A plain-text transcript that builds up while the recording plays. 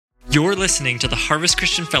You're listening to the Harvest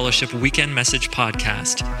Christian Fellowship Weekend Message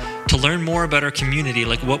Podcast. To learn more about our community,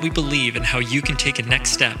 like what we believe and how you can take a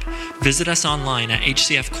next step, visit us online at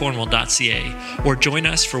hcfcornwall.ca or join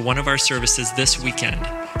us for one of our services this weekend,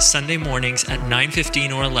 Sunday mornings at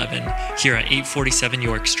 9:15 or 11 here at 847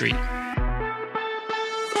 York Street.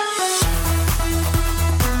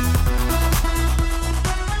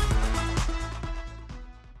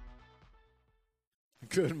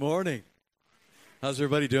 Good morning. How's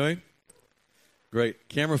everybody doing? Great.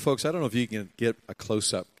 Camera folks, I don't know if you can get a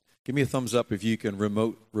close-up. Give me a thumbs up if you can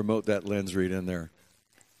remote that lens read in there.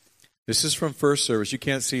 This is from First Service. You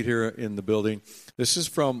can't see it here in the building. This is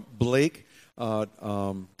from Blake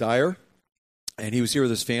Dyer, and he was here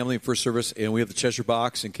with his family in First Service, and we have the Cheshire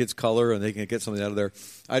Box and Kids Color, and they can get something out of there.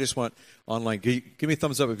 I just want online. Give me a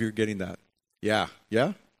thumbs up if you're getting that. Yeah?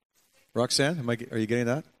 Roxanne, are you getting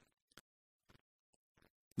that?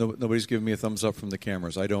 Nobody's giving me a thumbs up from the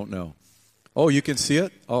cameras. I don't know. Oh, you can see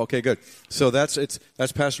it? Oh, okay, good. So that's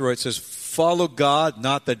Pastor Roy. It says, follow God,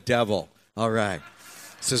 not the devil. All right.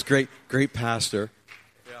 It says, great pastor.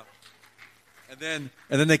 Yeah. And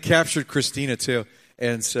then they captured Christina too.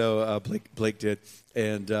 And so Blake did.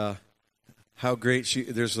 And how great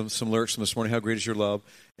there's some lyrics from this morning. How great is your love?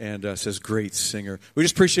 And says, great singer. We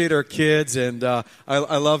just appreciate our kids. And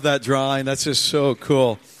I love that drawing. That's just so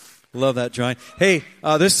cool. Love that drawing. Hey,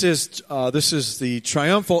 this is the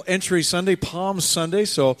Triumphal Entry Sunday, Palm Sunday.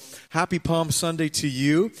 So happy Palm Sunday to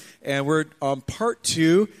you. And we're on part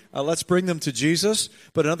 2. Let's bring them to Jesus.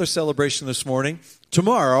 But another celebration this morning.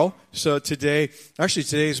 Tomorrow. So today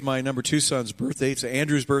is my number 2 son's birthday. It's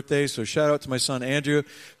Andrew's birthday. So shout out to my son Andrew,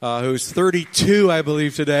 who's 32, I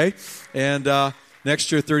believe, today. And next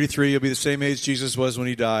year, 33. He'll be the same age Jesus was when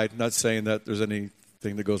he died. Not saying that there's any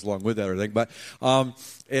thing that goes along with that or anything, but no,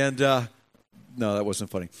 that wasn't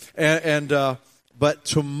funny. But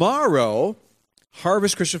tomorrow,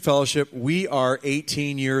 Harvest Christian Fellowship, we are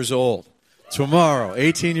 18 years old. Tomorrow,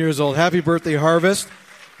 18 years old. Happy birthday, Harvest!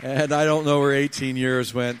 And I don't know where 18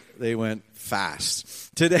 years went. They went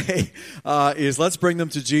fast. Today is Let's Bring Them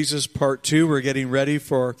to Jesus, part 2. We're getting ready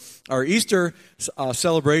for our Easter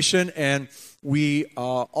celebration, and we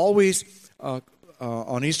always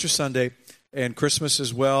on Easter Sunday and Christmas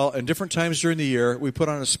as well, and different times during the year, we put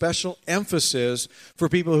on a special emphasis for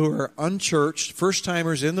people who are unchurched,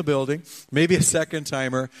 first-timers in the building, maybe a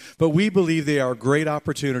second-timer, but we believe they are great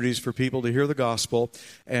opportunities for people to hear the gospel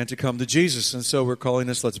and to come to Jesus. And so we're calling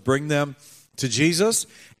this, Let's Bring Them to Jesus.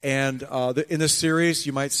 And in this series,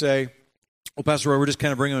 you might say, well, Pastor Roy, we're just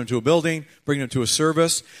kind of bringing them to a building, bringing them to a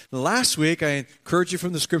service. And last week, I encouraged you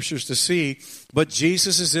from the Scriptures to see, but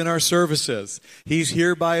Jesus is in our services. He's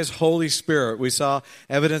here by His Holy Spirit. We saw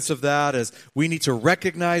evidence of that as we need to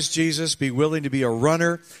recognize Jesus, be willing to be a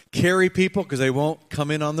runner, carry people because they won't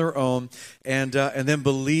come in on their own, and then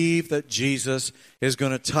believe that Jesus is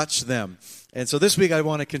going to touch them. And so this week I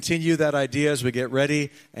want to continue that idea as we get ready,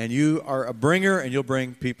 and you are a bringer, and you'll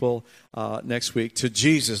bring people next week to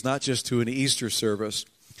Jesus, not just to an Easter service.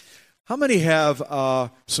 How many have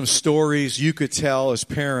some stories you could tell as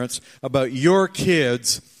parents about your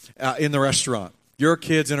kids in the restaurant? Your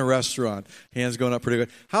kids in a restaurant. Hands going up pretty good.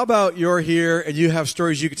 How about you're here and you have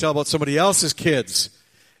stories you could tell about somebody else's kids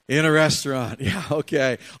in a restaurant? Yeah,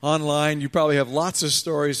 okay. Online, you probably have lots of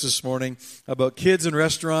stories this morning about kids in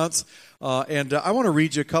restaurants. And I want to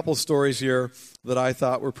read you a couple stories here that I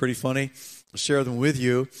thought were pretty funny. I'll share them with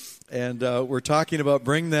you. And we're talking about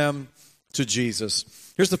bring them to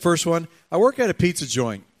Jesus. Here's the first one. I work at a pizza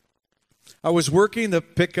joint. I was working the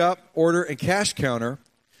pickup, order, and cash counter,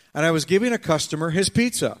 and I was giving a customer his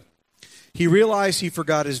pizza. He realized he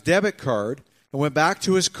forgot his debit card and went back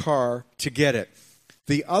to his car to get it.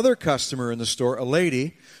 The other customer in the store, a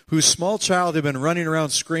lady whose small child had been running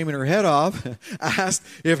around screaming her head off, asked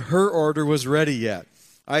if her order was ready yet.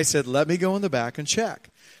 I said, let me go in the back and check.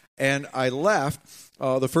 And I left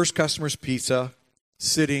the first customer's pizza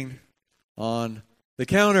sitting on the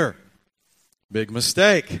counter. Big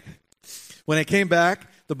mistake. When I came back,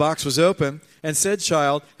 the box was open, and said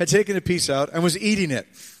child had taken a piece out and was eating it.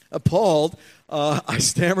 Appalled, I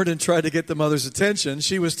stammered and tried to get the mother's attention.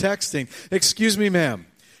 She was texting, "Excuse me, ma'am,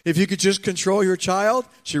 if you could just control your child."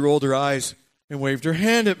 She rolled her eyes and waved her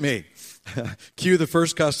hand at me. Cue the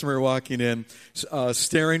first customer walking in,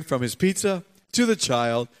 staring from his pizza to the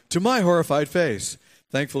child to my horrified face.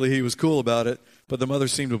 Thankfully, he was cool about it, but the mother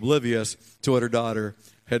seemed oblivious to what her daughter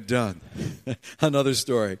had done. Another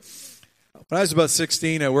story. When I was about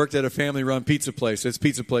 16, I worked at a family-run pizza place. It's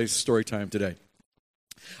Pizza Place story time today.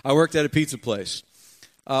 I worked at a pizza place.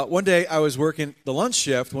 One day, I was working the lunch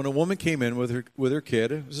shift when a woman came in with her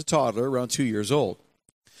kid. It was a toddler, around 2 years old.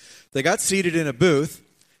 They got seated in a booth,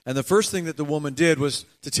 and the first thing that the woman did was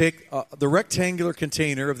to take the rectangular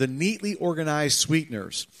container of the neatly organized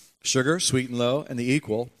sweeteners, sugar, sweet and low, and the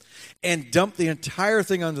equal, and dump the entire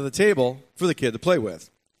thing onto the table for the kid to play with.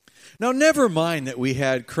 Now, never mind that we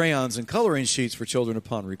had crayons and coloring sheets for children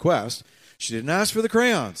upon request. She didn't ask for the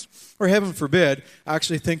crayons, or heaven forbid,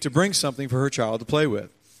 actually think to bring something for her child to play with.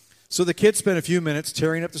 So the kid spent a few minutes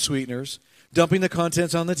tearing up the sweeteners, dumping the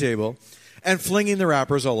contents on the table, and flinging the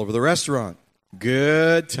wrappers all over the restaurant.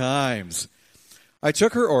 Good times. I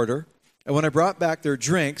took her order, and when I brought back their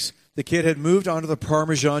drinks, the kid had moved on to the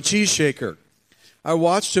Parmesan cheese shaker. I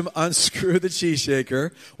watched him unscrew the cheese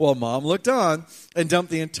shaker while Mom looked on and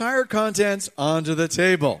dumped the entire contents onto the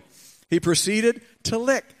table. He proceeded to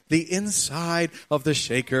lick the inside of the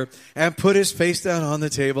shaker and put his face down on the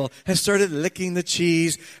table and started licking the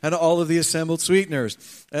cheese and all of the assembled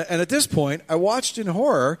sweeteners. And at this point, I watched in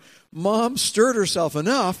horror. Mom stirred herself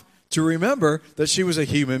enough to remember that she was a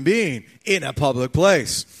human being in a public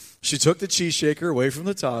place. She took the cheese shaker away from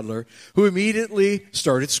the toddler, who immediately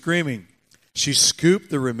started screaming. She scooped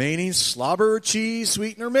the remaining slobber cheese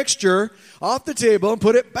sweetener mixture off the table and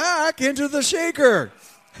put it back into the shaker.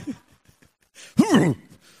 And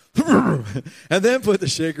then put the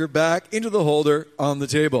shaker back into the holder on the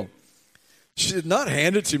table. She did not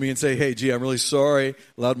hand it to me and say, hey, gee, I'm really sorry.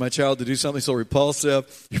 Allowed my child to do something so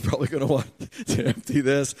repulsive. You're probably going to want to empty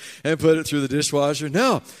this and put it through the dishwasher.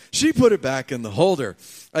 No, she put it back in the holder.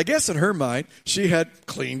 I guess in her mind, she had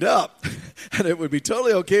cleaned up. And it would be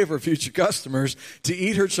totally okay for future customers to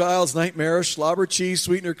eat her child's nightmarish slobber cheese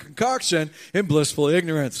sweetener concoction in blissful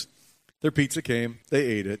ignorance. Their pizza came. They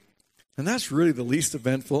ate it. And that's really the least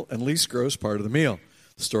eventful and least gross part of the meal.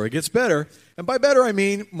 The story gets better. And by better, I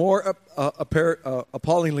mean more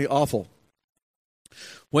appallingly awful.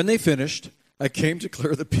 When they finished, I came to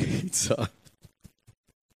clear the pizza.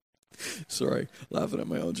 Sorry, laughing at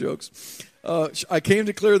my own jokes. I came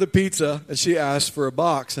to clear the pizza, and she asked for a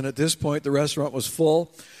box. And at this point, the restaurant was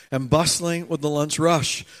full and bustling with the lunch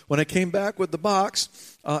rush. When I came back with the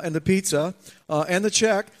box and the pizza and the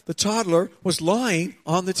check, the toddler was lying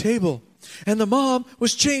on the table. And the mom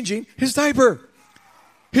was changing his diaper.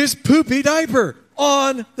 His poopy diaper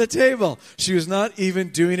on the table. She was not even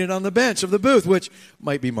doing it on the bench of the booth, which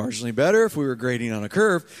might be marginally better if we were grading on a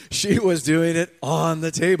curve. She was doing it on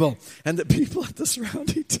the table. And the people at the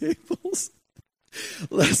surrounding tables,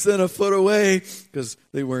 less than a foot away, because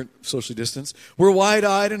they weren't socially distanced, were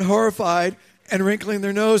wide-eyed and horrified and wrinkling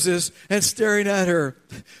their noses and staring at her.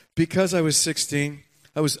 Because I was 16,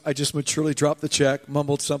 I just maturely dropped the check,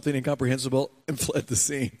 mumbled something incomprehensible, and fled the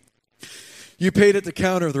scene. You paid at the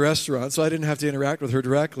counter of the restaurant, so I didn't have to interact with her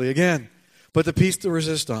directly again. But the piece de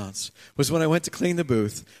resistance was when I went to clean the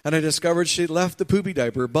booth, and I discovered she'd left the poopy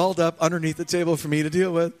diaper balled up underneath the table for me to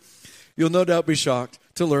deal with. You'll no doubt be shocked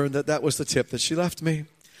to learn that that was the tip that she left me.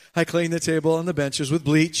 I cleaned the table and the benches with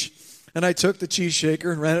bleach, and I took the cheese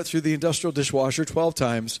shaker and ran it through the industrial dishwasher 12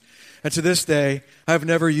 times. And to this day, I've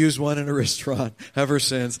never used one in a restaurant ever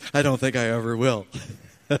since. I don't think I ever will.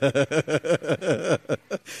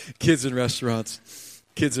 Kids in restaurants.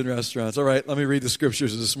 All right, let me read the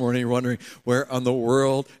scriptures this morning. You're wondering, where on the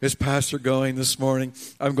world is Pastor going this morning?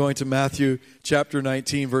 I'm going to Matthew chapter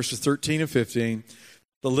 19, verses 13 and 15.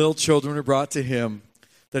 The little children were brought to him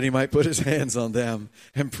that he might put his hands on them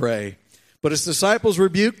and pray. But his disciples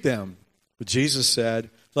rebuked them. But Jesus said,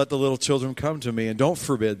 let the little children come to me, and don't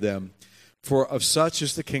forbid them, for of such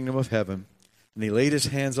is the kingdom of heaven. And he laid his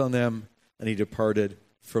hands on them, and he departed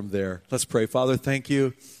from there. Let's pray. Father, thank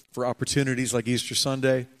you for opportunities like Easter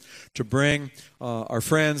Sunday to bring our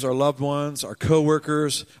friends, our loved ones, our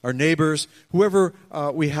coworkers, our neighbors, whoever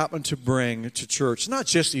we happen to bring to church. Not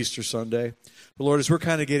just Easter Sunday, but Lord, as we're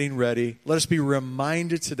kind of getting ready, let us be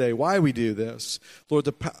reminded today why we do this. Lord,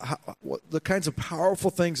 the kinds of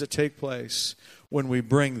powerful things that take place when we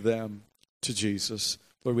bring them to Jesus.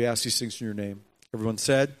 Lord, we ask these things in your name. Everyone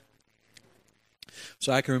said?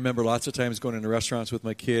 So I can remember lots of times going into restaurants with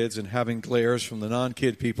my kids and having glares from the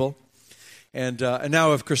non-kid people. And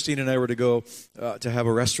now if Christine and I were to go to have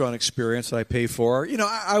a restaurant experience that I pay for,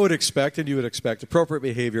 I would expect, and you would expect, appropriate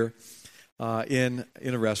behavior in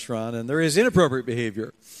a restaurant. And there is inappropriate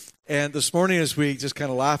behavior. And this morning as we just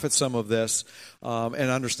kind of laugh at some of this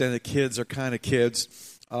and understand that kids are kind of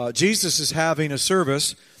kids, Jesus is having a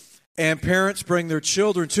service, and parents bring their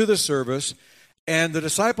children to the service. And the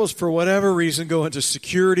disciples, for whatever reason, go into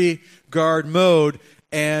security guard mode,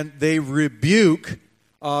 and they rebuke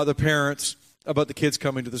the parents about the kids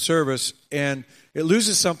coming to the service. And it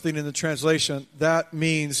loses something in the translation. That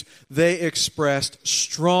means they expressed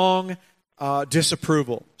strong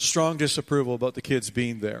disapproval about the kids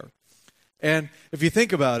being there. And if you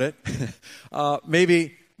think about it,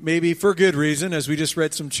 maybe for good reason, as we just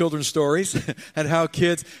read some children's stories, and how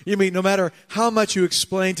kids, no matter how much you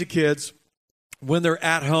explain to kids, when they're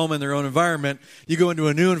at home in their own environment, you go into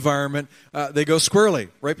a new environment, they go squirrely.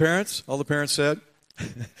 Right, parents? All the parents said.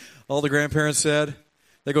 All the grandparents said.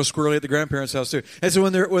 They go squirrely at the grandparents' house too. And so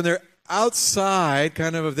when they're outside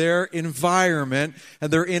kind of their environment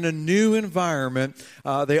and they're in a new environment,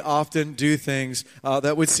 they often do things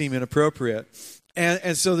that would seem inappropriate.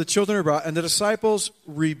 And so the children are brought, and the disciples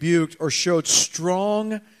rebuked or showed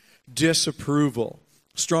strong disapproval.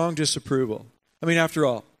 Strong disapproval. I mean, after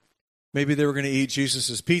all, maybe they were going to eat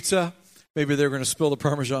Jesus' pizza. Maybe they were going to spill the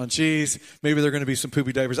Parmesan cheese. Maybe there are going to be some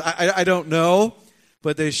poopy diapers. I don't know,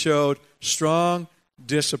 but they showed strong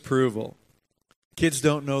disapproval. Kids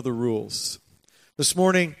don't know the rules. This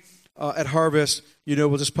morning at Harvest,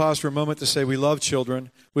 we'll just pause for a moment to say we love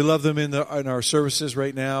children. We love them in our services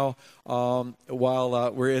right now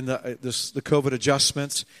while we're in the COVID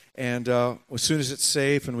adjustments. And as soon as it's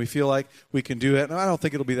safe and we feel like we can do it, and I don't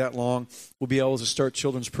think it'll be that long, we'll be able to start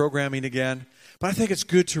children's programming again. But I think it's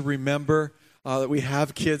good to remember that we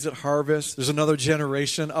have kids at Harvest. There's another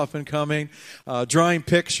generation up and coming, drawing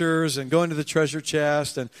pictures and going to the treasure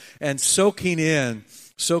chest and soaking in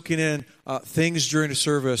things during the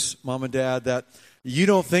service, Mom and Dad, that you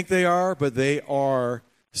don't think they are, but they are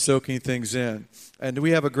soaking things in. And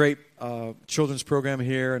we have a great children's program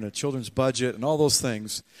here and a children's budget and all those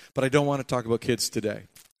things, but I don't want to talk about kids today.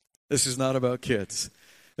 This is not about kids.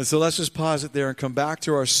 And so let's just pause it there and come back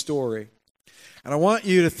to our story. And I want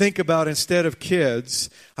you to think about, instead of kids,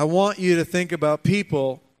 I want you to think about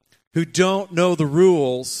people who don't know the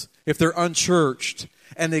rules if they're unchurched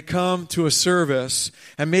and they come to a service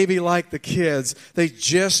and maybe like the kids, they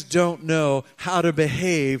just don't know how to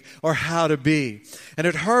behave or how to be. And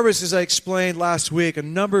at Harvest, as I explained last week, a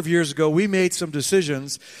number of years ago, we made some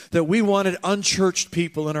decisions that we wanted unchurched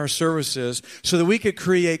people in our services so that we could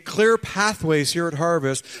create clear pathways here at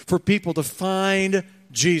Harvest for people to find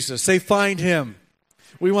Jesus. Say, find Him.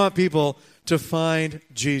 We want people to find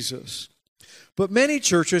Jesus. But many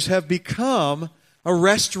churches have become a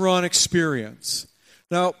restaurant experience.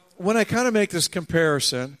 Now, when I kind of make this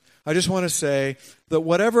comparison, I just want to say that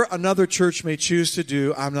whatever another church may choose to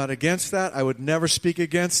do, I'm not against that. I would never speak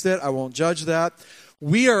against it. I won't judge that.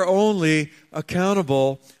 We are only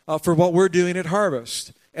accountable for what we're doing at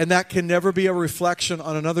Harvest. And that can never be a reflection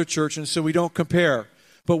on another church, and so we don't compare.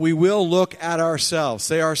 But we will look at ourselves.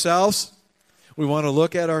 Say ourselves. We want to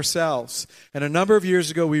look at ourselves. And a number of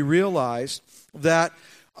years ago, we realized that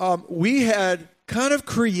we had kind of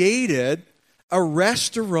created a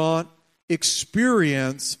restaurant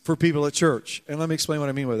experience for people at church. And let me explain what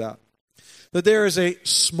I mean by that. That there is a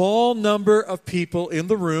small number of people in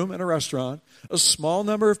the room in a restaurant, a small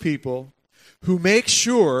number of people who make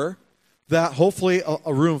sure that hopefully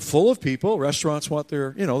a room full of people, restaurants want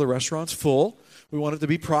the restaurant's full. We want it to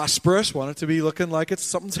be prosperous, want it to be looking like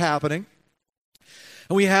something's happening.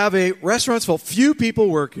 And we have a restaurant's full, few people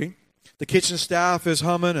working. The kitchen staff is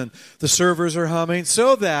humming and the servers are humming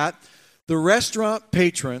so that the restaurant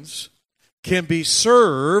patrons can be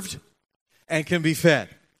served and can be fed.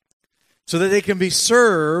 So that they can be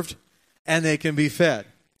served and they can be fed.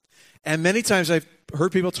 And many times I've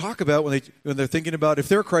heard people talk about when they're thinking about if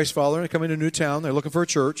they're a Christ follower and they come into a new town, they're looking for a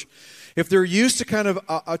church. If they're used to kind of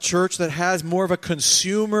a church that has more of a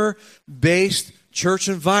consumer-based church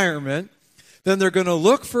environment, then they're going to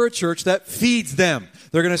look for a church that feeds them.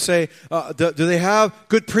 They're going to say, do they have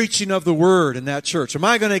good preaching of the word in that church? Am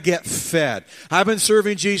I going to get fed? I've been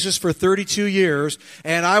serving Jesus for 32 years,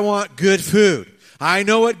 and I want good food. I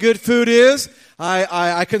know what good food is.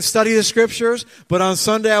 I can study the scriptures, but on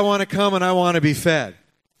Sunday I want to come and I want to be fed.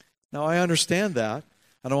 Now, I understand that.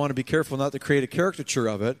 I don't want to be careful not to create a caricature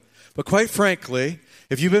of it. But quite frankly,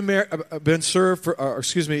 if you've been saved for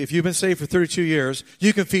 32 years,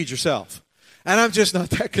 you can feed yourself. And I'm just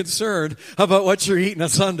not that concerned about what you're eating on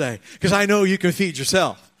Sunday, because I know you can feed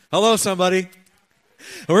yourself. Hello, somebody.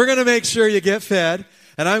 And we're going to make sure you get fed,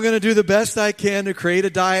 and I'm going to do the best I can to create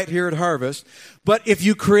a diet here at Harvest. But if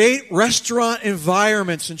you create restaurant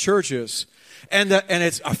environments in churches, and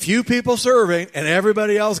it's a few people serving and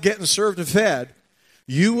everybody else getting served and fed,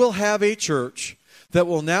 you will have a church that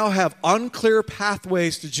will now have unclear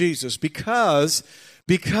pathways to Jesus because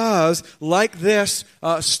like this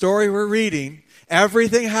story we're reading,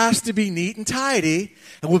 everything has to be neat and tidy,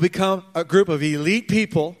 and we'll become a group of elite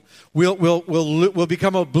people. We'll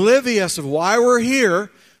become oblivious of why we're here,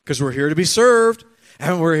 because we're here to be served,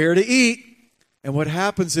 and we're here to eat. And what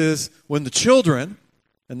happens is when the children,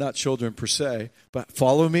 and not children per se, but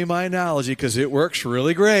follow me my analogy because it works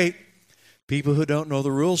really great. People who don't know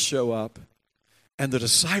the rules show up. And the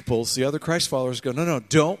disciples, the other Christ followers, go, no,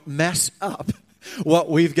 don't mess up what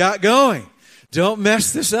we've got going. Don't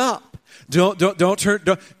mess this up. Don't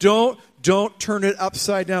turn it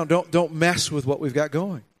upside down. Don't mess with what we've got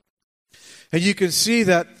going. And you can see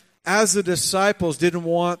that as the disciples didn't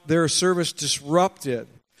want their service disrupted,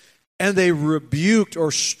 and they rebuked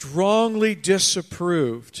or strongly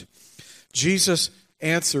disapproved, Jesus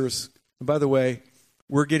answers. And by the way,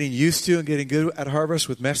 we're getting used to and getting good at Harvest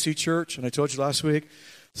with Messy Church. And I told you last week,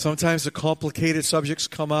 sometimes the complicated subjects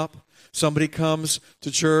come up. Somebody comes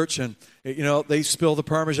to church and, they spill the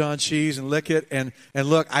Parmesan cheese and lick it. And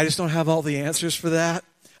look, I just don't have all the answers for that.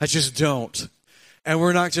 I just don't. And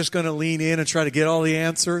we're not just going to lean in and try to get all the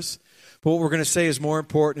answers. But what we're going to say is more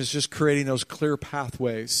important is just creating those clear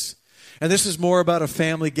pathways. And this is more about a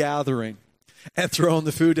family gathering and throwing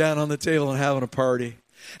the food down on the table and having a party.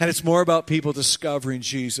 And it's more about people discovering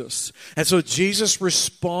Jesus. And so Jesus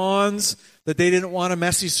responds that they didn't want a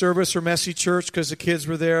messy service or messy church because the kids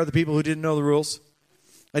were there, the people who didn't know the rules.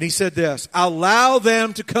 And he said this, allow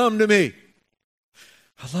them to come to me.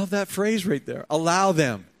 I love that phrase right there, allow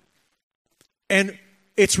them. And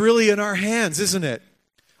it's really in our hands, isn't it?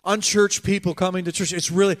 Unchurched people coming to church,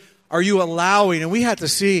 it's really, are you allowing? And we had to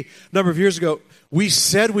see a number of years ago, we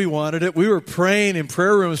said we wanted it. We were praying in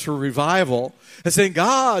prayer rooms for revival and saying,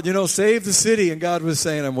 God, save the city. And God was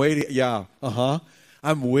saying, I'm waiting. Yeah,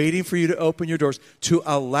 I'm waiting for you to open your doors to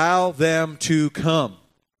allow them to come.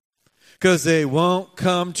 Because they won't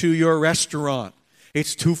come to your restaurant.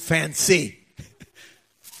 It's too fancy.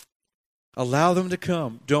 Allow them to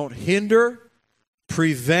come. Don't hinder,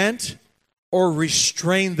 prevent, or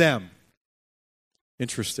restrain them.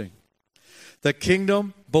 Interesting. The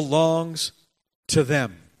kingdom belongs to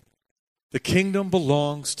them. The kingdom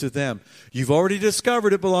belongs to them. You've already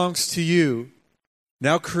discovered it belongs to you.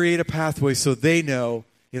 Now create a pathway so they know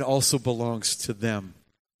it also belongs to them.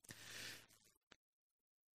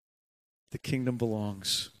 The kingdom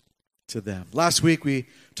belongs to them. Last week we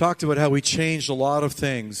talked about how we changed a lot of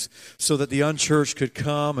things so that the unchurched could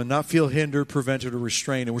come and not feel hindered, prevented, or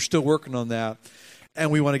restrained. And we're still working on that.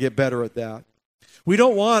 And we want to get better at that. We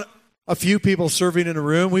don't want a few people serving in a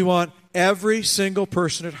room. We want every single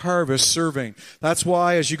person at Harvest serving. That's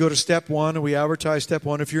why as you go to Step 1, and we advertise Step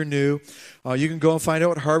 1 if you're new, you can go and find out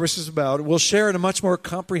what Harvest is about. We'll share in a much more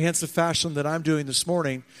comprehensive fashion than I'm doing this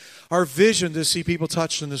morning our vision to see people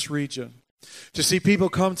touched in this region, to see people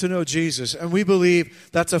come to know Jesus. And we believe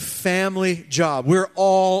that's a family job. We're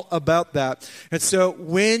all about that. And so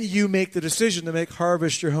when you make the decision to make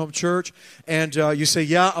Harvest your home church, and you say,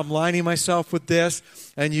 yeah, I'm lining myself with this,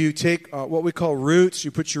 and you take what we call roots,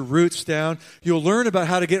 you put your roots down, you'll learn about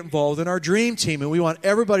how to get involved in our dream team. And we want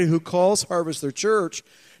everybody who calls Harvest their church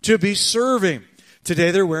to be serving.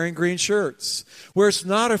 Today they're wearing green shirts, where it's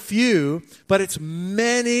not a few, but it's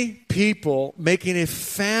many people making a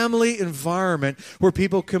family environment where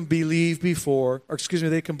people can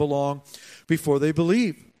they can belong before they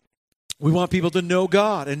believe. We want people to know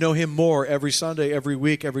God and know Him more every Sunday, every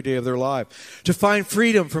week, every day of their life, to find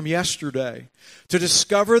freedom from yesterday, to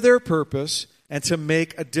discover their purpose, and to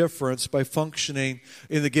make a difference by functioning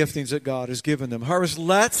in the giftings that God has given them. Harvest,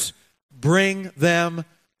 let's bring them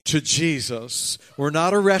to Jesus. We're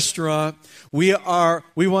not a restaurant. We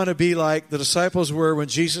want to be like the disciples were when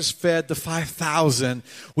Jesus fed the 5,000.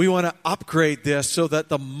 We want to upgrade this so that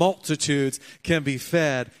the multitudes can be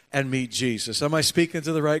fed and meet Jesus. Am I speaking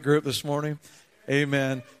to the right group this morning?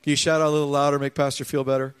 Amen. Can you shout out a little louder, make Pastor feel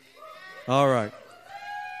better? All right.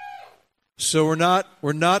 So we're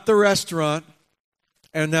not the restaurant.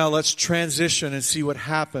 And now let's transition and see what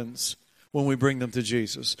happens when we bring them to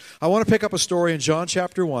Jesus. I want to pick up a story in John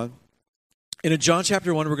chapter 1. And in John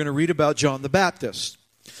chapter 1, we're going to read about John the Baptist.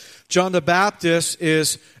 John the Baptist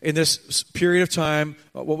is, in this period of time,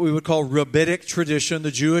 what we would call rabbinic tradition,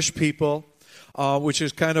 the Jewish people, which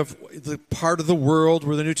is kind of the part of the world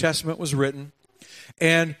where the New Testament was written.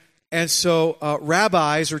 And so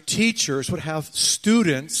rabbis or teachers would have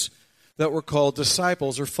students that were called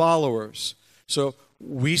disciples or followers. So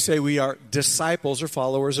we say we are disciples or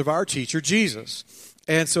followers of our teacher, Jesus.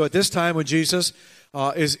 And so at this time when Jesus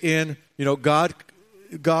is in, God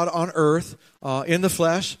on earth, in the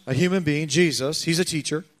flesh, a human being, Jesus, he's a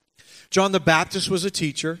teacher. John the Baptist was a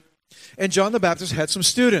teacher. And John the Baptist had some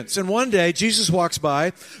students. And one day, Jesus walks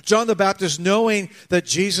by. John the Baptist, knowing that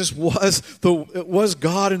Jesus was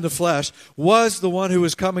God in the flesh, was the one who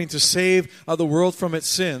was coming to save the world from its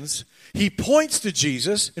sins, he points to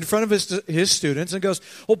Jesus in front of his students and goes,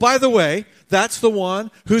 oh, by the way, that's the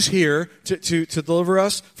one who's here to deliver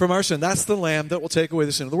us from our sin. That's the Lamb that will take away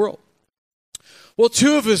the sin of the world. Well,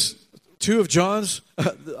 two of his two of John's,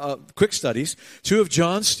 quick studies, two of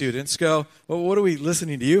John's students go, well, what are we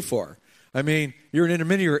listening to you for? I mean, you're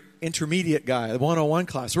an intermediate guy, the 101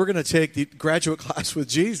 class. We're going to take the graduate class with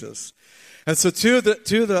Jesus. And so two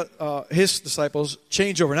of his disciples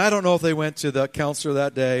change over. And I don't know if they went to the counselor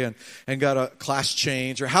that day and got a class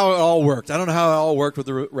change or how it all worked. I don't know how it all worked with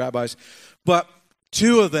the rabbis. But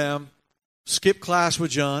two of them skip class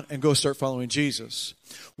with John and go start following Jesus.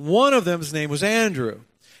 One of them's name was Andrew.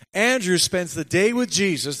 Andrew spends the day with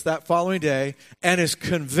Jesus that following day and is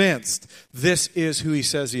convinced this is who he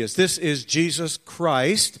says he is. This is Jesus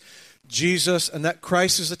Christ. Jesus, and that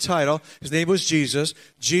Christ is the title. His name was Jesus.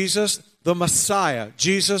 Jesus the Messiah.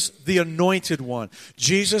 Jesus the Anointed One.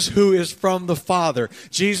 Jesus who is from the Father.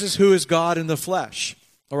 Jesus who is God in the flesh.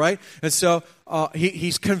 All right? And so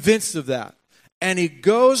he's convinced of that. And he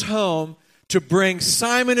goes home to bring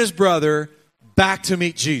Simon, his brother, back to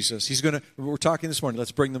meet Jesus. We're talking this morning.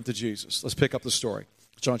 Let's bring them to Jesus. Let's pick up the story.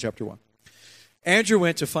 John chapter 1. Andrew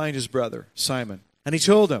went to find his brother, Simon, and he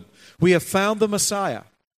told him, we have found the Messiah.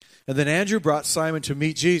 And then Andrew brought Simon to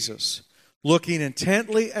meet Jesus. Looking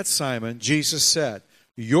intently at Simon, Jesus said,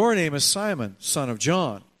 your name is Simon, son of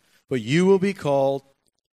John, but you will be called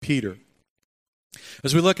Peter.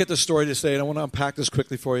 As we look at the story today, and I want to unpack this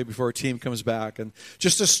quickly for you before our team comes back, and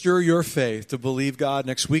just to stir your faith to believe God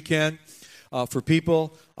next weekend, for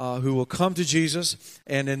people who will come to Jesus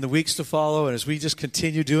and in the weeks to follow. And as we just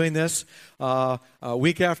continue doing this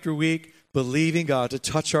week after week, believing God to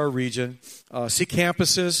touch our region, see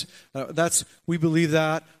campuses. We believe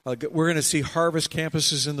that. We're going to see Harvest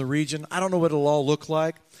campuses in the region. I don't know what it'll all look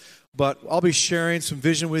like, but I'll be sharing some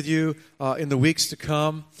vision with you in the weeks to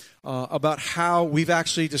come about how we've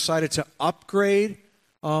actually decided to upgrade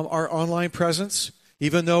our online presence,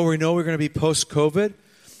 even though we know we're going to be post-COVID.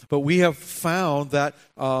 But we have found that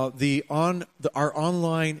our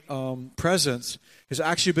online presence has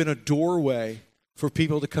actually been a doorway for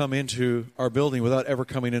people to come into our building without ever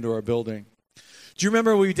coming into our building. Do you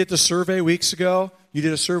remember when we did the survey weeks ago? You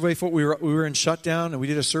did a survey for we were in shutdown, and we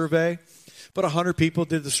did a survey. About 100 people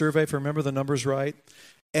did the survey, if I remember the numbers right.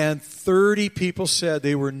 And 30 people said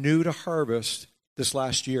they were new to Harvest this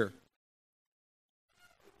last year.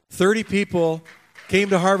 30 people came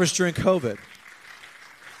to Harvest during COVID.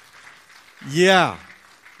 Yeah.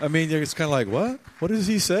 I mean, it's kind of like, what? What does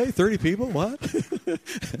he say? 30 people? What?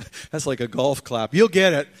 That's like a golf clap. You'll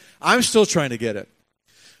get it. I'm still trying to get it.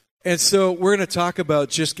 And so we're going to talk about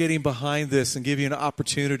just getting behind this and give you an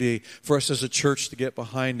opportunity for us as a church to get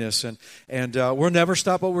behind this. And we'll never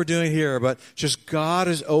stop what we're doing here, but just God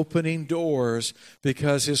is opening doors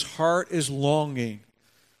because his heart is longing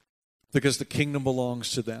because the kingdom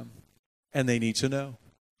belongs to them and they need to know.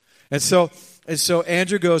 And so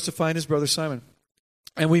Andrew goes to find his brother Simon.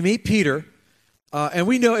 And we meet Peter, and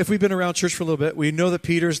we know, if we've been around church for a little bit, we know that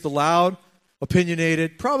Peter's the loud,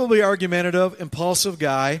 opinionated, probably argumentative, impulsive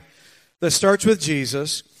guy that starts with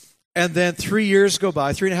Jesus, and then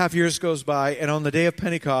 3.5 years goes by, and on the day of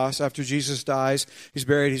Pentecost, after Jesus dies, he's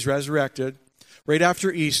buried, he's resurrected, right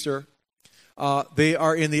after Easter, they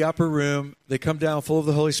are in the upper room, they come down full of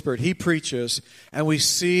the Holy Spirit, he preaches, and we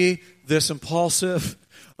see this impulsive,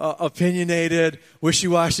 opinionated,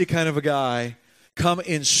 wishy-washy kind of a guy come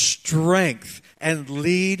in strength and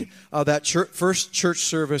lead that first church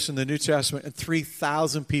service in the New Testament, and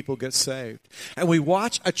 3,000 people get saved. And we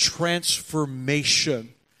watch a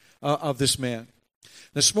transformation of this man.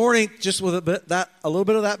 This morning, just with a little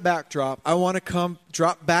bit of that backdrop, I want to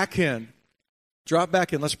drop back in.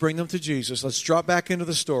 Let's bring them to Jesus. Let's drop back into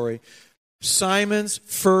the story. Simon's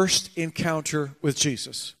first encounter with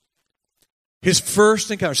Jesus. His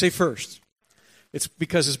first encounter. Say first. It's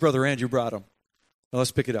because his brother Andrew brought him. Now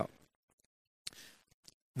let's pick it up.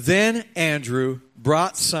 Then Andrew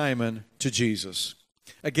brought Simon to Jesus.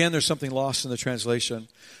 Again, there's something lost in the translation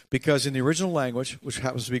because in the original language, which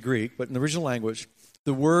happens to be Greek, but in the original language,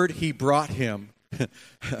 the word he brought him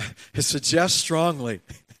suggests strongly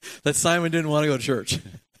that Simon didn't want to go to church.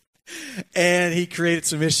 And he created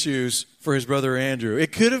some issues for his brother Andrew.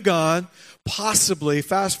 It could have gone, possibly,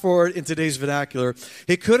 fast forward in today's vernacular,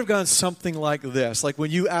 it could have gone something like this. Like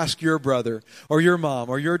when you ask your brother or your mom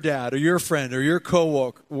or your dad or your friend or your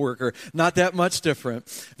co-worker, not that much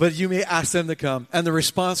different, but you may ask them to come. And the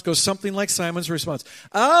response goes something like Simon's response.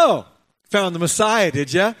 Oh, found the Messiah,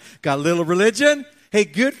 did ya? Got a little religion? Hey,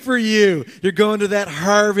 good for you. You're going to that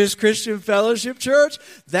Harvest Christian Fellowship Church?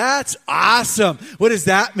 That's awesome. What does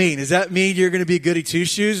that mean? Does that mean you're going to be goody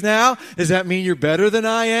two-shoes now? Does that mean you're better than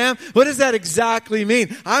I am? What does that exactly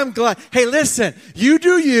mean? I'm glad. Hey, listen, you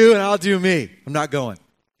do you and I'll do me. I'm not going.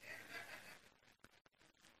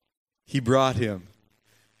 He brought him.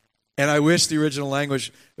 And I wish the original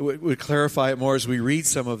language would clarify it more as we read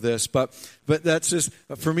some of this. But that's just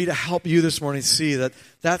for me to help you this morning see that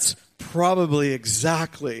that's probably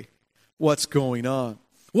exactly what's going on.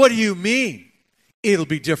 What do you mean it'll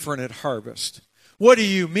be different at Harvest? What do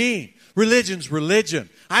you mean? Religion's religion.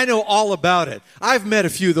 I know all about it. I've met a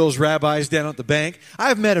few of those rabbis down at the bank.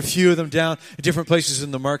 I've met a few of them down at different places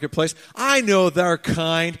in the marketplace. I know their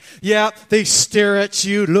kind. Yeah, they stare at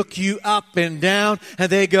you, look you up and down, and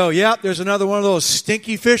they go, yep, there's another one of those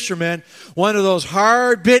stinky fishermen, one of those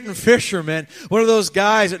hard-bitten fishermen, one of those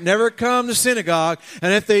guys that never come to synagogue,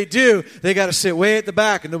 and if they do, they got to sit way at the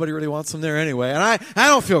back, and nobody really wants them there anyway. And I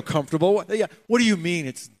don't feel comfortable. What do you mean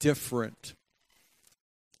it's different?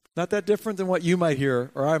 Not that different than what you might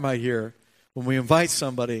hear or I might hear when we invite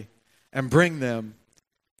somebody and bring them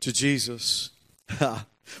to Jesus.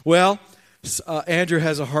 Well, Andrew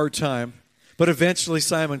has a hard time, but eventually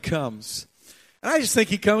Simon comes. And I just think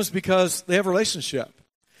he comes because they have a relationship.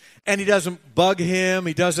 And he doesn't bug him.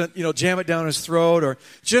 He doesn't, jam it down his throat or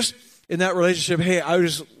just in that relationship, hey, I would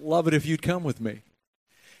just love it if you'd come with me.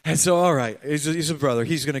 And so, all right, he's a brother.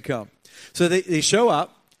 He's going to come. So they show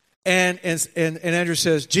up. And Andrew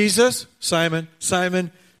says, Jesus, Simon,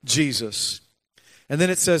 Simon, Jesus. And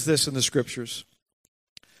then it says this in the scriptures.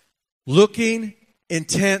 Looking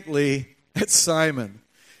intently at Simon.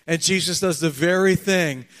 And Jesus does the very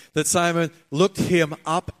thing that Simon looked him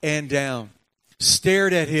up and down.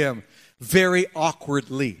 Stared at him very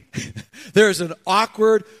awkwardly. There's an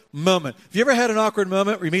awkward moment. Have you ever had an awkward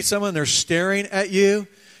moment where you meet someone and they're staring at you?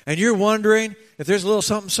 And you're wondering if there's a little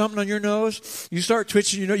something on your nose. You start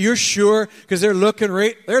twitching. You're sure because they're looking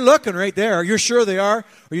right there. You're sure they are.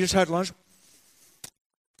 Or you just had lunch.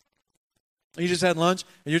 You just had lunch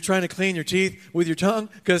and you're trying to clean your teeth with your tongue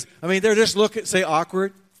because they're just looking. Say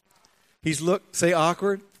awkward. Say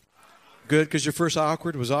awkward. Good, because your first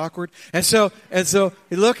awkward was awkward. And so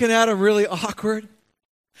you're looking at him really awkward,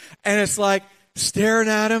 and it's like staring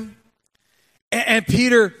at him. And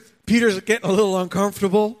Peter's getting a little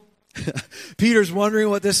uncomfortable. Peter's wondering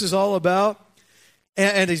what this is all about.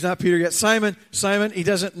 And he's not Peter yet. Simon, he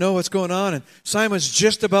doesn't know what's going on. And Simon's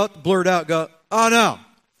just about to blurt out, go, oh no,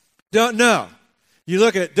 don't know. You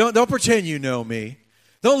look at it, don't pretend you know me.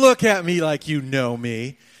 Don't look at me like you know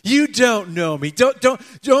me. You don't know me.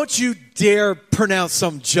 Don't you dare pronounce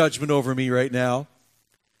some judgment over me right now.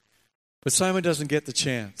 But Simon doesn't get the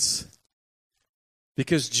chance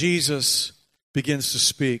because Jesus begins to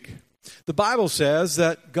speak. The Bible says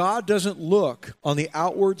that God doesn't look on the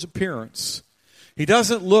outward appearance. He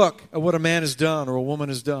doesn't look at what a man has done or a woman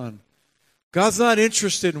has done. God's not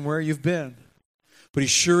interested in where you've been, but He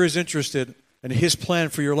sure is interested in His plan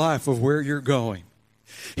for your life of where you're going.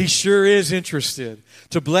 He sure is interested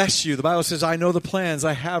to bless you. The Bible says, I know the plans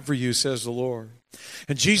I have for you, says the Lord.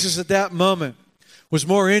 And Jesus at that moment was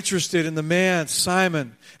more interested in the man,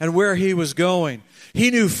 Simon, and where he was going.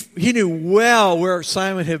 He knew well where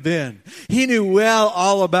Simon had been. He knew well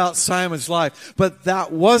all about Simon's life. But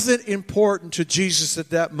that wasn't important to Jesus at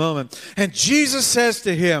that moment. And Jesus says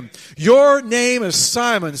to him, your name is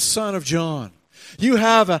Simon, son of John. You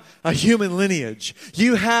have a human lineage.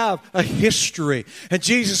 You have a history. And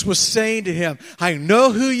Jesus was saying to him, I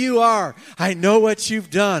know who you are. I know what you've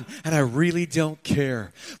done. And I really don't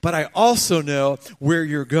care. But I also know where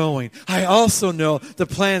you're going. I also know the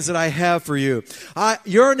plans that I have for you.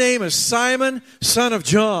 Your name is Simon, son of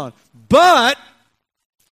John. But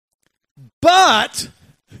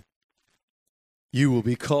you will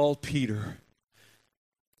be called Peter.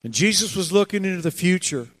 And Jesus was looking into the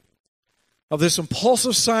future of this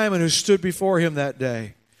impulsive Simon who stood before him that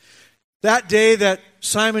day. That day that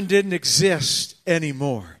Simon didn't exist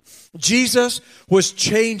anymore. Jesus was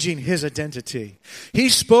changing his identity. He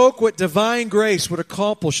spoke what divine grace would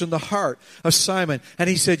accomplish in the heart of Simon. And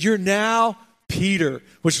he said, you're now Peter,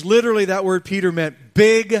 which literally that word Peter meant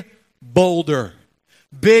big boulder.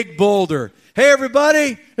 Big boulder. Hey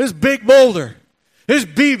everybody, this is Big Boulder. This is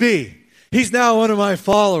BB. He's now one of my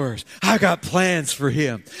followers. I've got plans for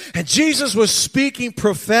him. And Jesus was speaking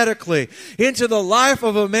prophetically into the life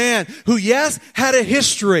of a man who, yes, had a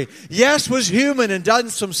history. Yes, was human and done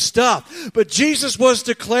some stuff. But Jesus was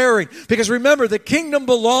declaring, because remember, the kingdom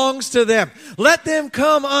belongs to them. Let them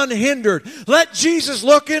come unhindered. Let Jesus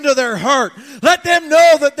look into their heart. Let them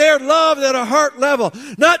know that they're loved at a heart level.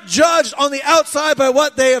 Not judged on the outside by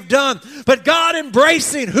what they have done, but God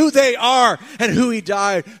embracing who they are and who He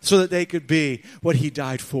died so that they could be what He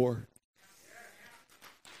died for.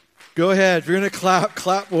 Go ahead. If you're going to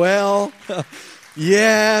clap well.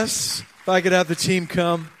 Yes. If I could have the team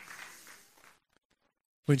come.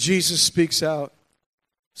 When Jesus speaks out.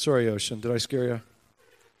 Sorry, Ocean. Did I scare you?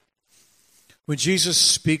 When Jesus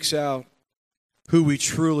speaks out who we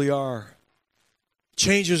truly are,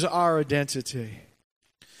 changes our identity.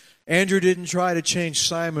 Andrew didn't try to change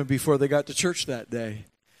Simon before they got to church that day.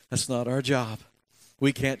 That's not our job.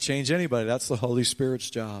 We can't change anybody. That's the Holy Spirit's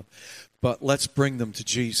job. But let's bring them to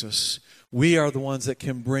Jesus. We are the ones that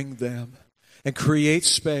can bring them and create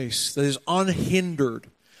space that is unhindered,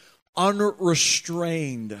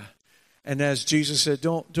 unrestrained. And as Jesus said,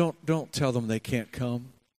 don't tell them they can't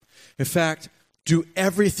come. In fact, do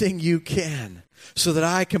everything you can so that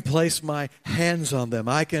I can place my hands on them.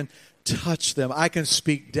 I can touch them. I can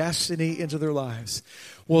speak destiny into their lives.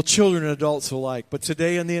 Well, children and adults alike. But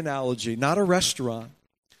today in the analogy, not a restaurant,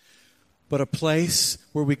 but a place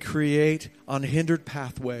where we create unhindered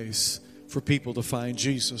pathways for people to find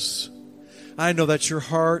Jesus. I know that's your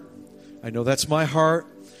heart. I know that's my heart.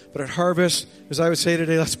 But at Harvest, as I would say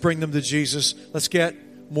today, let's bring them to Jesus. Let's get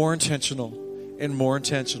more intentional and more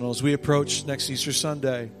intentional as we approach next Easter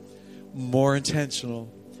Sunday. More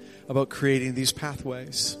intentional about creating these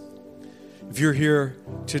pathways. If you're here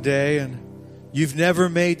today and you've never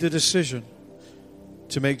made the decision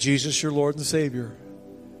to make Jesus your Lord and Savior,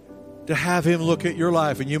 to have Him look at your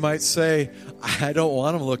life, and you might say, I don't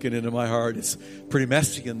want Him looking into my heart. It's pretty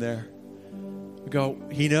messy in there. We go,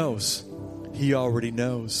 He knows. He already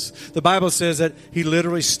knows. The Bible says that He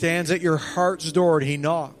literally stands at your heart's door and He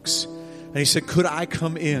knocks. And He said, could I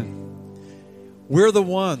come in? We're the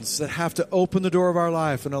ones that have to open the door of our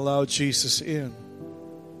life and allow Jesus in.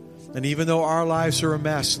 And even though our lives are a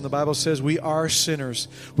mess, and the Bible says we are sinners,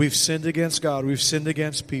 we've sinned against God, we've sinned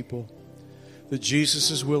against people, that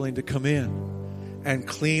Jesus is willing to come in and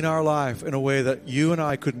clean our life in a way that you and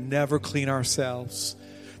I could never clean ourselves.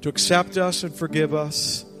 To accept us and forgive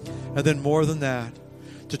us, and then more than that,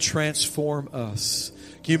 to transform us.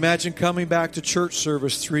 Can you imagine coming back to church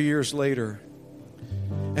service 3 years later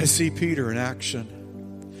and see Peter in action?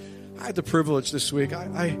 I had the privilege this week.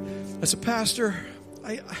 I as a pastor,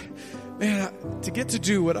 to get to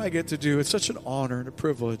do what I get to do, it's such an honor and a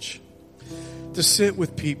privilege to sit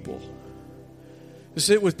with people. To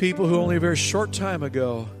sit with people who only a very short time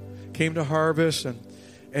ago came to Harvest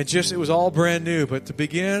and just, it was all brand new. But to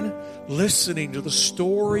begin listening to the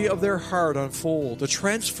story of their heart unfold, the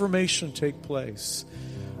transformation take place.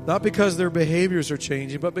 Not because their behaviors are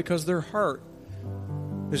changing, but because their heart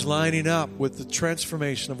is lining up with the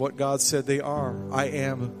transformation of what God said they are. I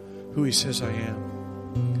am who He says I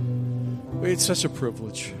am. It's such a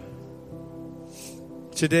privilege.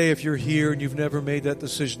 Today, if you're here and you've never made that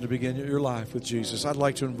decision to begin your life with Jesus, I'd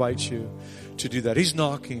like to invite you to do that. He's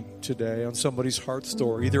knocking today on somebody's heart's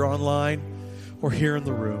door, either online or here in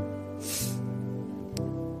the room.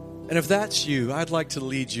 And if that's you, I'd like to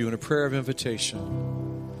lead you in a prayer of invitation.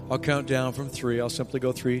 I'll count down from 3. I'll simply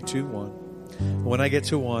go 3, 2, 1. When I get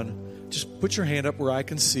to 1, just put your hand up where I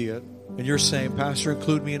can see it. And you're saying, Pastor,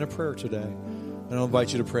 include me in a prayer today. And I'll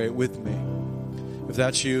invite you to pray it with me. If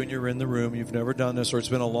that's you and you're in the room, you've never done this, or it's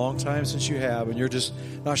been a long time since you have, and you're just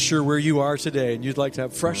not sure where you are today, and you'd like to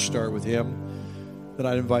have a fresh start with Him, then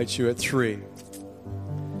I'd invite you at 3,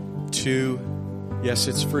 2, yes,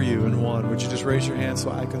 it's for you, and 1. Would you just raise your hand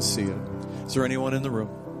so I can see it? Is there anyone in the room?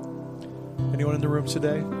 Anyone in the room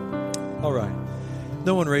today? All right.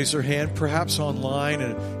 No one raised their hand, perhaps online,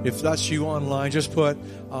 and if that's you online, just put,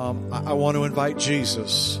 I want to invite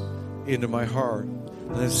Jesus into my heart.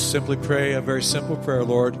 And then simply pray a very simple prayer.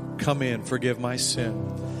 Lord, come in, forgive my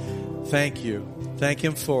sin. Thank you. Thank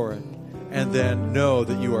Him for it. And then know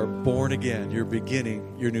that you are born again. You're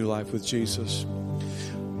beginning your new life with Jesus.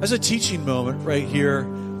 As a teaching moment right here,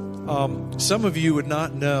 some of you would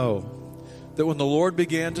not know that when the Lord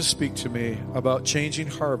began to speak to me about changing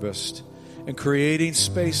Harvest and creating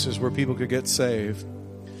spaces where people could get saved,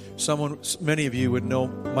 many of you would know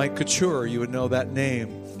Mike Couture. You would know that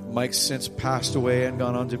name. Mike's since passed away and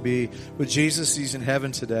gone on to be with Jesus. He's in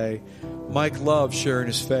heaven today. Mike loved sharing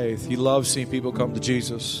his faith. He loved seeing people come to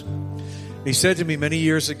Jesus. He said to me many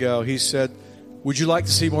years ago, he said, would you like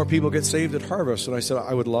to see more people get saved at Harvest? And I said,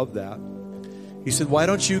 I would love that. He said, why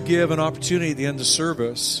don't you give an opportunity at the end of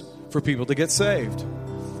service for people to get saved?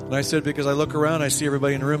 And I said, because I look around, I see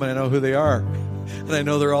everybody in the room, and I know who they are. And I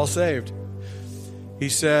know they're all saved. He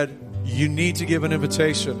said, you need to give an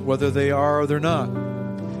invitation, whether they are or they're not.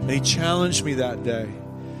 And he challenged me that day.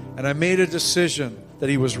 And I made a decision that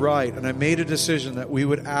he was right. And I made a decision that we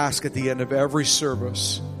would ask at the end of every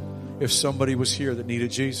service if somebody was here that needed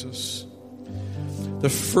Jesus. The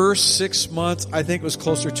first 6 months, I think it was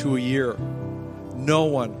closer to a year, no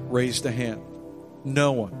one raised a hand.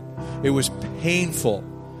 No one. It was painful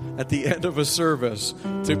at the end of a service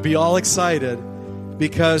to be all excited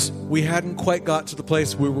because we hadn't quite got to the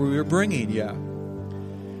place where we were bringing yet.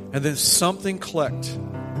 And then something clicked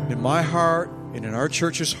in my heart and in our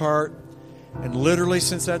church's heart. And literally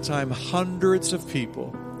since that time, hundreds of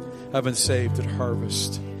people have been saved at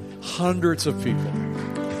Harvest. Hundreds of people.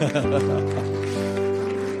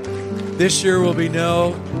 This year will be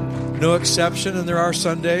no exception, and there are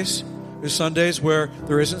Sundays. There's Sundays where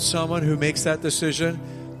there isn't someone who makes that decision.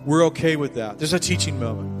 We're okay with that. There's a teaching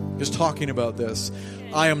moment, just talking about this.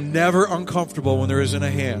 I am never uncomfortable when there isn't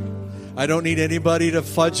a hand. I don't need anybody to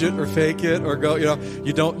fudge it or fake it or go,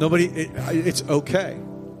 it's okay.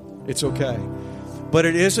 It's okay. But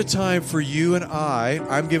it is a time for you and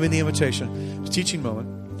I'm giving the invitation, it's a teaching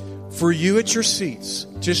moment, for you at your seats,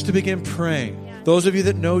 just to begin praying. Those of you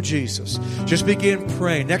that know Jesus, just begin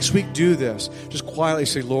praying. Next week, do this. Just quietly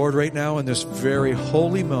say, Lord, right now in this very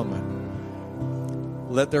holy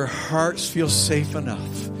moment, let their hearts feel safe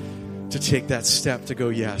enough to take that step to go,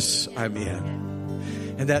 yes, I'm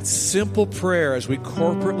in. And that simple prayer, as we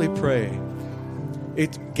corporately pray,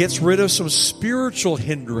 it gets rid of some spiritual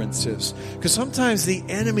hindrances. Because sometimes the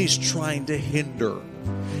enemy's trying to hinder.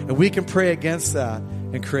 And we can pray against that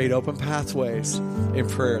and create open pathways in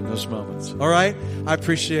prayer in those moments. All right? I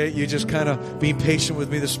appreciate you just kind of being patient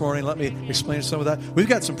with me this morning. Let me explain some of that. We've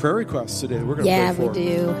got some prayer requests today that we're going to pray for.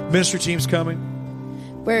 Yeah, we do. Ministry team's coming.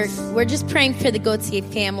 We're just praying for the Gauthier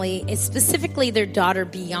family, specifically their daughter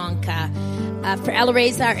Bianca. For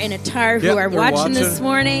Eleazar and Atar, who are watching this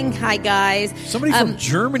morning. Hi, guys. Somebody from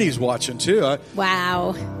Germany's watching, too.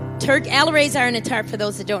 Wow. Eleazar and Atar, for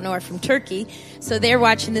those that don't know, are from Turkey. So they're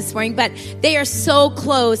watching this morning. But they are so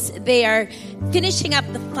close. They are finishing up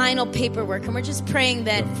the final paperwork. And we're just praying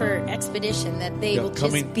that for expedition, that they will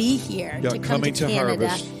just be here to come to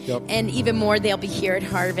Canada. And even more, they'll be here at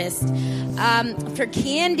Harvest. For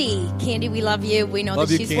Candy, we love you. We know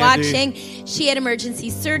that she's watching. She had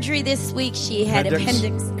emergency surgery this week. She had her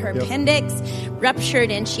appendix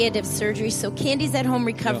ruptured, and she had to have surgery. So Candy's at home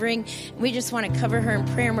recovering. We just want to cover her in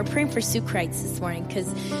prayer. And we're praying for Sue Kreitz this morning because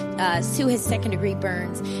Sue has second-degree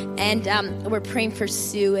burns. And we're praying for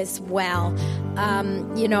Sue as well.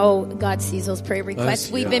 God sees those prayer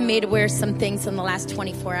requests. We've been made aware of some things in the last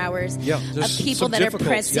 24 hours of people that are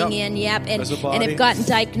pressing in, and have gotten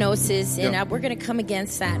diagnoses. And we're going to come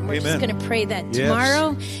against that. And we're just going to pray that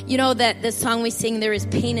tomorrow, that the song we sing, there is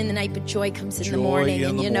pain in the night, but joy comes in the morning.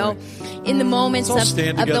 And, in the moments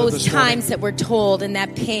of those times that we're told and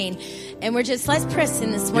that pain. And let's press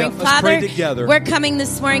in this morning. Father, we're coming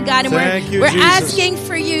this morning, God, and we're asking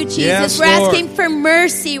for you, Jesus. Yes, we're asking for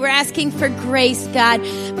mercy. We're asking for grace, God.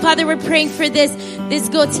 Father, we're praying for this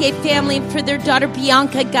Gauthier family and for their daughter,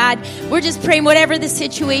 Bianca, God. We're just praying whatever the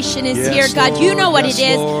situation is here, God. Lord. You know what it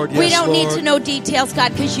is. Lord. We don't need to know details,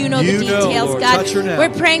 God, because you know the details, God.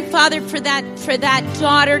 We're praying, Father, for that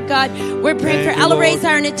daughter, God. We're praying for Eleazar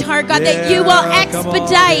and Atar, God, that you will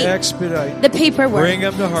expedite the paperwork. Bring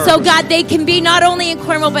them to Harvest. So, God, they can be not only in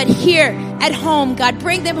Cornwall, but here at home, God.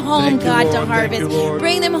 Bring them home, God, to Harvest.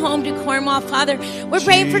 Bring them home to Cornwall, Father. We're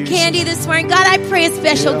praying for Candy this morning. God, I pray a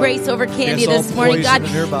special grace over Candy this morning, God.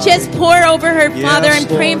 Just pour over her, Father. I'm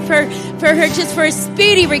praying for her just for a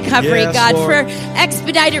speedy recovery, God, for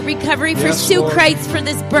expedited recovery, for Sue Kreitz, for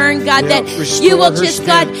this burn, God, that you will just,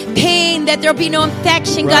 God, pain, that there will be no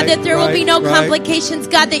infection, God, that there will be no complications,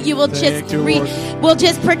 God, that you will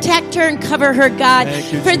just protect her and cover her, God.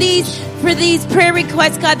 For these prayer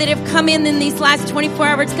requests, God, that have come in these last 24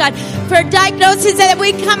 hours, God, for diagnoses that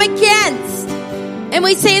we come against. And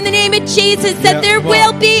we say in the name of Jesus that there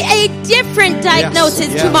will be a different diagnosis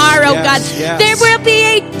tomorrow, God. There will be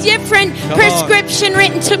a different prescription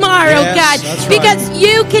written tomorrow, God. Because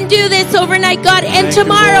you can do this overnight, God. And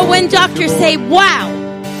tomorrow when doctors say, wow,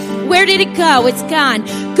 where did it go? It's gone.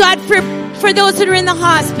 God, for those that are in the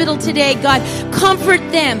hospital today, God, comfort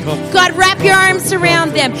them. God, wrap your arms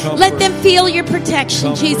around them. Let them feel your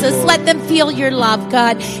protection, Jesus. Let them feel your love,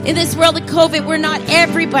 God. In this world of COVID, where not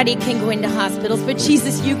everybody can go into hospitals, but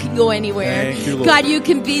Jesus, you can go anywhere. God, you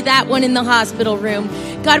can be that one in the hospital room.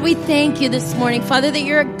 God, we thank you this morning, Father, that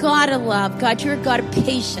you're a God of love. God, you're a God of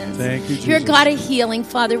patience. Thank you, Jesus. You're a God of healing,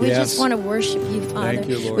 Father. We just want to worship you, Father. Thank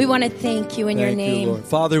you, Lord. We want to thank you in your name. Lord.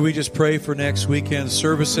 Father, we just pray for next weekend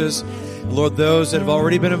services. Lord, those that have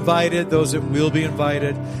already been invited, those that will be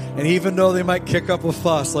invited, and even though they might kick up a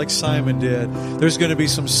fuss like Simon did, there's going to be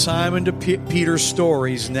some Simon to Peter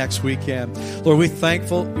stories next weekend. Lord, we thank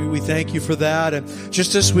you for that. And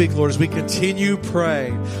just this week, Lord, as we continue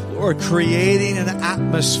praying, Lord, creating an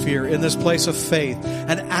atmosphere in this place of faith,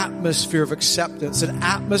 an atmosphere of acceptance, an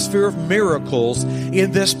atmosphere of miracles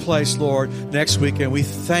in this place, Lord, next weekend. We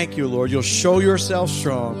thank you, Lord. You'll show yourself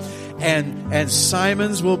strong. and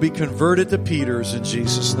Simons will be converted to Peters in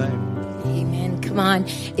Jesus' name. Amen. Come on.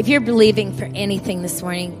 If you're believing for anything this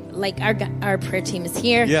morning, like our prayer team is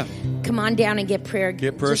here. Yeah. Come on down and get prayer.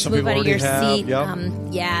 Get prayer. Just Some move people out of your already have. seat. Yep.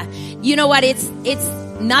 Yeah. You know what? It's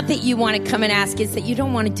not that you want to come and ask. It's that you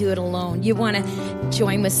don't want to do it alone. You want to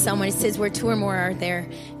join with someone. It says where two or more are there,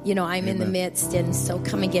 I'm in the midst. And so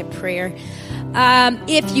come and get prayer.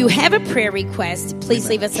 If you have a prayer request, please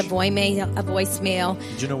leave us a voicemail.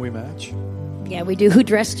 Did you know we match? Yeah, we do. Who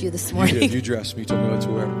dressed you this morning? You did. You dressed me. You told me what to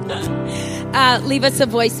wear. Leave us a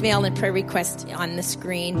voicemail and prayer request on the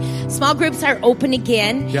screen. Small groups are open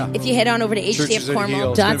again. Yeah. If you head on over to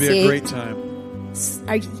hcfcornwall.ca. It's going to be a great time.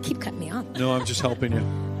 You keep cutting me off. No, I'm just helping you.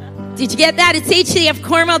 Did you get that? It's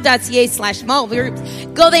hcfcornwall.ca/small groups.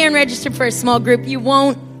 Go there and register for a small group. You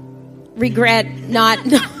won't regret not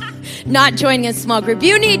joining a small group.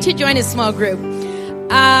 You need to join a small group.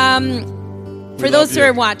 For those who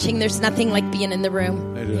are watching, there's nothing like being in the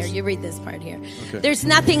room. It is. Here, you read this part here. Okay. There's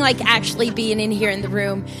nothing like actually being in here in the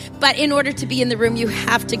room. But in order to be in the room, you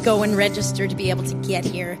have to go and register to be able to get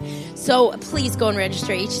here. So please go and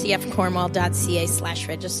register,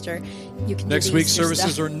 hcfcornwall.ca/register. You can Next week's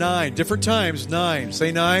services are 9. Different times, 9.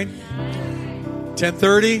 Say 9.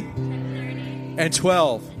 10:30 and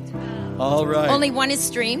 12. All right. Only one is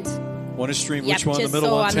streamed. One is streamed. Yep, Which one? The just middle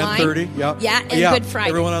so one? online. 10:30. Yep. Yeah, and Good Friday.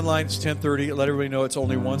 Everyone online is 10:30. Let everybody know it's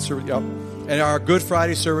only one service. Yep. And our Good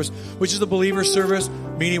Friday service, which is the believer service,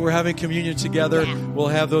 meaning we're having communion together. Yeah. We'll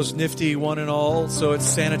have those nifty one and all, so it's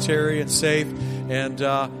sanitary and safe, and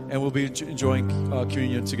we'll be enjoying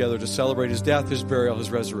communion together to celebrate His death, His burial,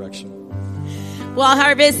 His resurrection. Well,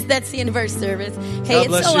 Harvest, that's the end of our service. Hey, God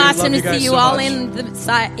it's so bless you. awesome Love to you see guys you so all much.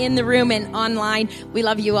 in the room and online. We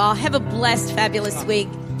love you all. Have a blessed, fabulous week.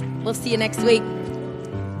 We'll see you next week.